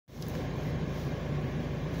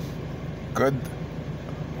Good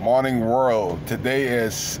morning, world. Today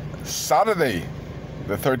is Saturday,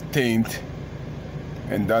 the 13th,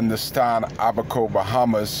 in Dundastan, Abaco,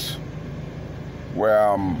 Bahamas, where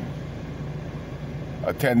I'm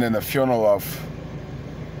attending a funeral of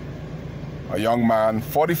a young man,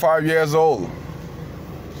 45 years old.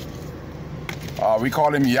 We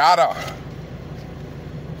call him Yada.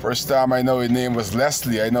 First time I know his name was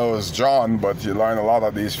Leslie. I know it was John, but you learn a lot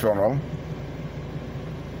at these funerals.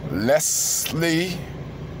 Leslie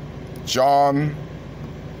John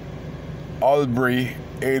Albury,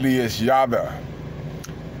 alias Yada.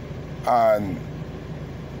 And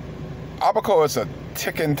Abaco is a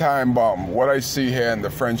ticking time bomb. What I see here in the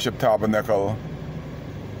Friendship Tabernacle,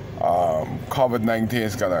 COVID-19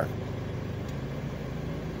 is gonna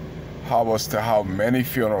have us to have many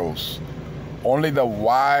funerals. Only the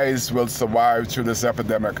wise will survive through this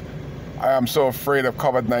epidemic. I am so afraid of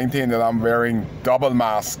COVID-19 that I'm wearing double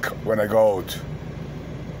mask when I go out.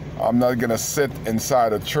 I'm not gonna sit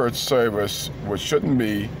inside a church service, which shouldn't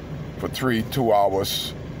be, for 2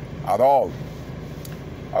 hours at all.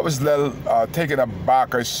 I was a little taken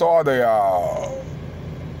aback. I saw the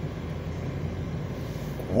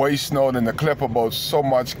voice note in the clip about so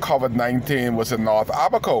much COVID-19 was in North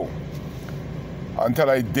Abaco.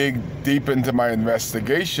 Until I dig deep into my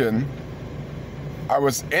investigation, I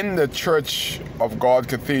was in the Church of God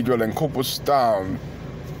Cathedral in Cooperstown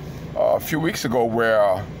a few weeks ago,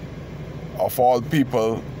 where, of all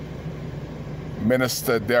people,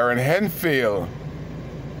 Minister Darren Henfield,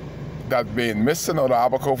 that been missing out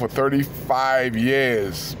of Abaco for 35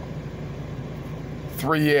 years.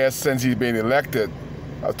 3 years since he's been elected.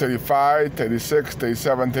 35, 36,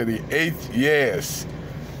 37, 38 years.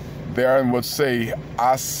 Darren would say,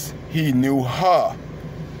 as he knew her,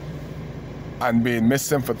 and been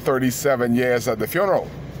missing for 37 years at the funeral.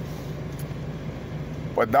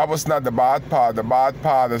 But that was not the bad part. The bad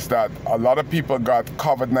part is that a lot of people got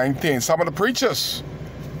COVID-19. Some of the preachers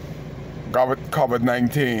got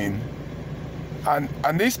COVID-19.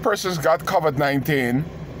 And these persons got COVID-19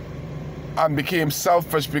 and became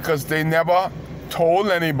selfish because they never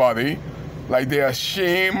told anybody, like they're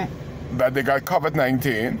ashamed that they got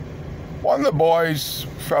COVID-19. One of the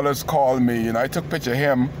fellas called me, and I took a picture of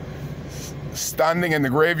him standing in the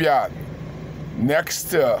graveyard next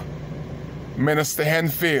to Minister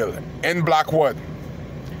Henfield in Blackwood.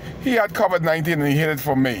 He had COVID-19 and he hid it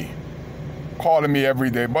from me, calling me every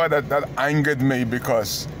day. But that angered me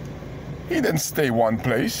because he didn't stay one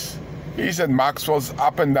place. He said Maxwell's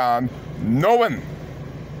up and down, knowing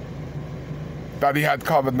that he had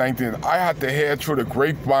COVID-19. I had to hear through the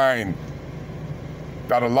grapevine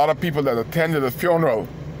that a lot of people that attended the funeral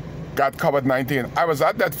got COVID-19. I was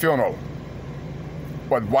at that funeral.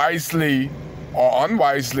 But wisely or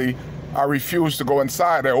unwisely, I refused to go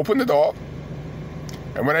inside. I opened the door,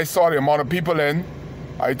 and when I saw the amount of people in,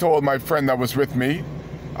 I told my friend that was with me,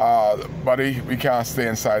 buddy, we can't stay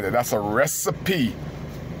inside there. That's a recipe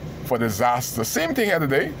for disaster. Same thing here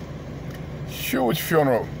today. Huge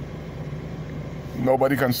funeral.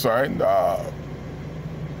 Nobody concerned.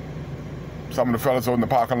 Some of the fellas out in the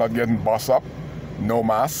parking lot getting bus up. No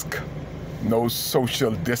mask. No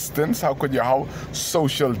social distance. How could you have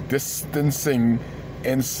social distancing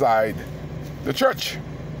inside the church?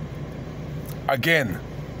 Again,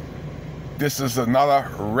 this is another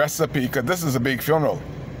recipe, because this is a big funeral.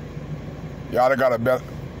 Yada got a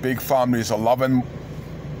big family. He's a loving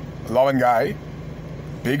guy.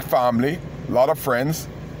 Big family. A lot of friends,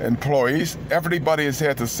 employees. Everybody is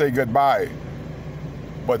here to say goodbye.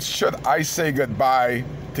 But should I say goodbye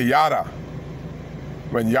to Yada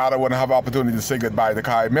when Yada wouldn't have opportunity to say goodbye to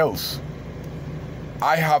Kai Mills?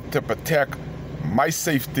 I have to protect my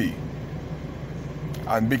safety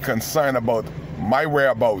and be concerned about my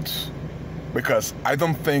whereabouts, because I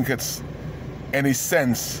don't think it's any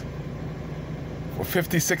sense for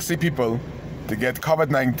 50, 60 people to get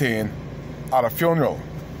COVID-19 at a funeral.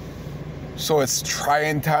 So it's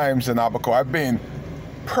trying times in Abaco. I've been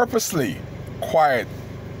purposely quiet.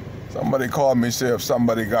 Somebody called me, say if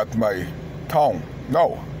somebody got my tongue.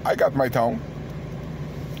 No, I got my tongue.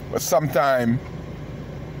 But sometimes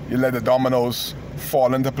you let the dominoes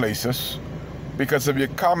fall into places. Because if you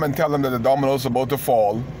come and tell them that the dominoes are about to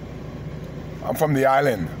fall, I'm from the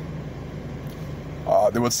island.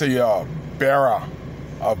 They would say you're a bearer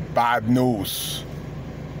of bad news.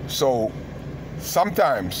 So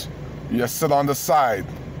sometimes you just sit on the side,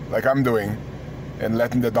 like I'm doing, and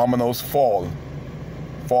letting the dominoes fall.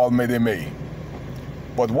 Fall may they may.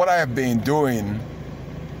 But what I have been doing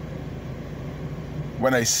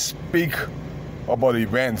when I speak about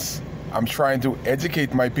events, I'm trying to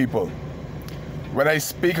educate my people. When I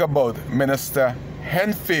speak about Minister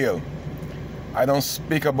Henfield, I don't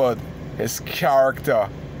speak about his character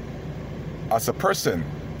as a person.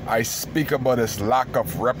 I speak about his lack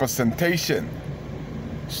of representation.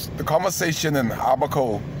 The conversation in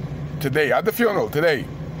Abaco today, at the funeral today,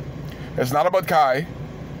 it's not about Kai.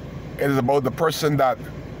 It is about the person that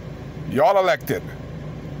y'all elected,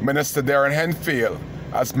 Minister Darren Henfield,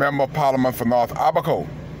 as Member of Parliament for North Abaco.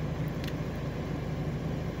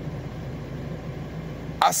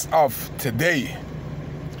 As of today,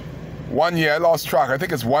 1 year, I lost track, I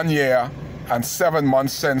think it's 1 year and 7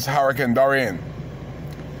 months since Hurricane Dorian.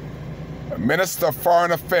 Minister of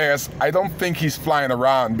Foreign Affairs, I don't think he's flying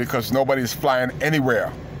around because nobody's flying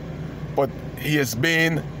anywhere. But he has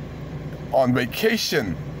been on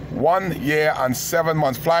vacation 1 year and 7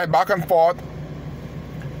 months, flying back and forth.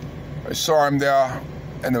 I saw him there,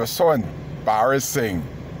 and it was so embarrassing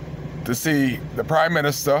to see the Prime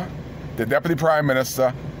Minister, the Deputy Prime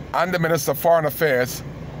Minister, and the Minister of Foreign Affairs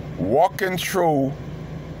walking through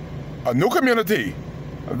a new community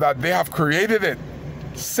that they have created it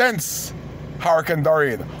since Hurricane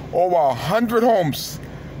Dorian. Over 100 homes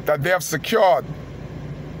that they have secured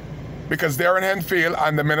because Darren Henfield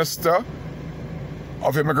and the Minister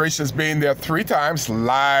of Immigration has been there 3 times,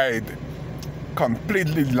 lied,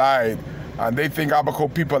 completely lied, and they think Abaco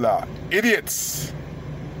people are idiots.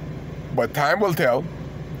 But time will tell.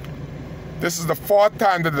 This is the 4th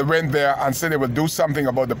time that they went there and said they would do something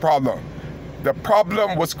about the problem. The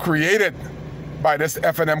problem was created by this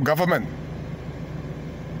FNM government.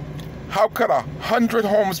 How could 100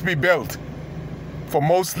 homes be built for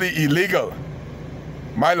mostly illegal?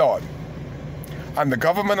 My lord. And the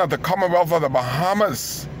government of the Commonwealth of the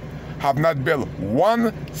Bahamas have not built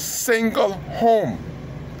one single home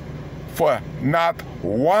for not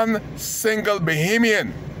one single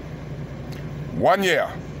Bahamian. 1 year,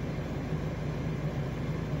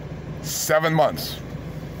 7 months.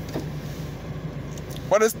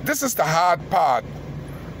 But this is the hard part.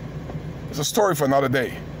 It's a story for another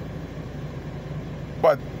day.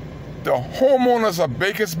 But the homeowners of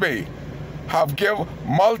Bakers Bay have given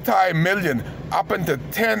multi-million, up into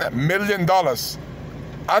 $10 million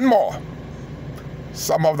and more.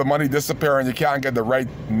 Some of the money disappearing, you can't get the right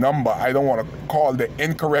number. I don't want to call the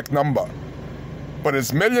incorrect number. But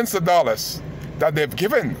it's millions of dollars that they've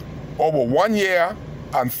given over 1 year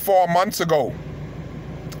and 4 months ago.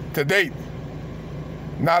 To date,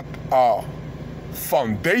 not a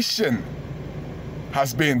foundation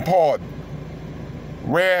has been poured.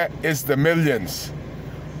 Where is the millions?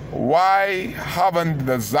 Why haven't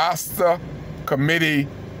the disaster committee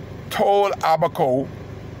told Abaco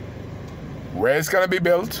where it's going to be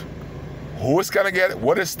built, who is going to get it,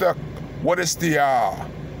 what is the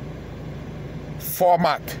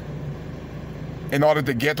format in order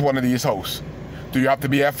to get one of these houses? Do you have to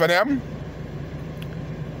be FNM?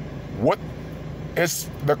 What is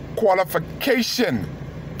the qualification?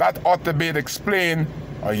 That ought to be explained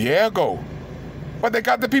a year ago. But they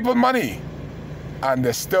got the people money, and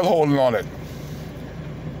they're still holding on it.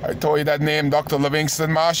 I told you that name, Dr.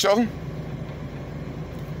 Livingston Marshall.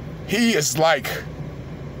 He is like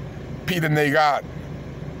Peter Nagard.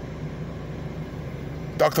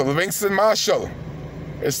 Dr. Livingston Marshall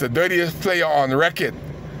is the dirtiest player on record.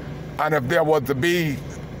 And if there were to be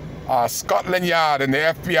Scotland Yard and the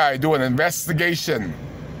FBI do an investigation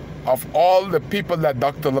of all the people that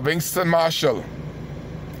Dr. Livingston Marshall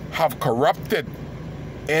have corrupted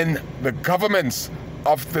in the governments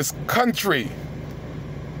of this country,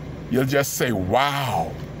 you'll just say,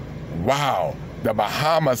 wow, wow, the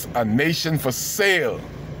Bahamas, a nation for sale.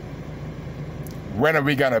 When are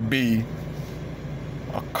we gonna be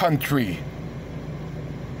a country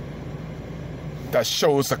that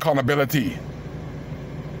shows accountability,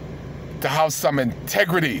 to have some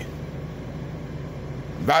integrity?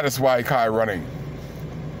 That is why Kai running.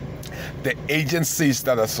 The agencies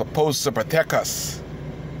that are supposed to protect us,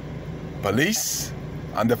 police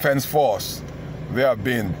and defense force, they are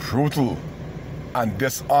being brutal and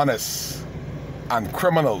dishonest and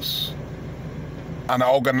criminals and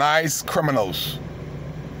organized criminals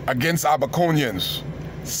against Abaconians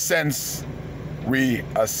since we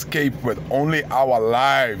escaped with only our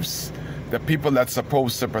lives. The people that's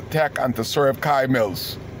supposed to protect and to serve Kai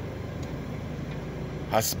Mills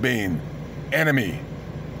has been enemy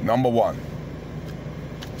number one.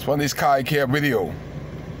 It's one of these Kai Care video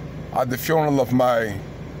at the funeral of my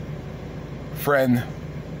friend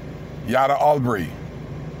Yada Albury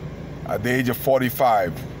at the age of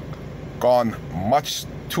 45, gone much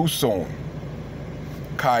too soon.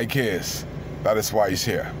 Kai cares. That is why he's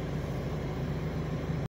here.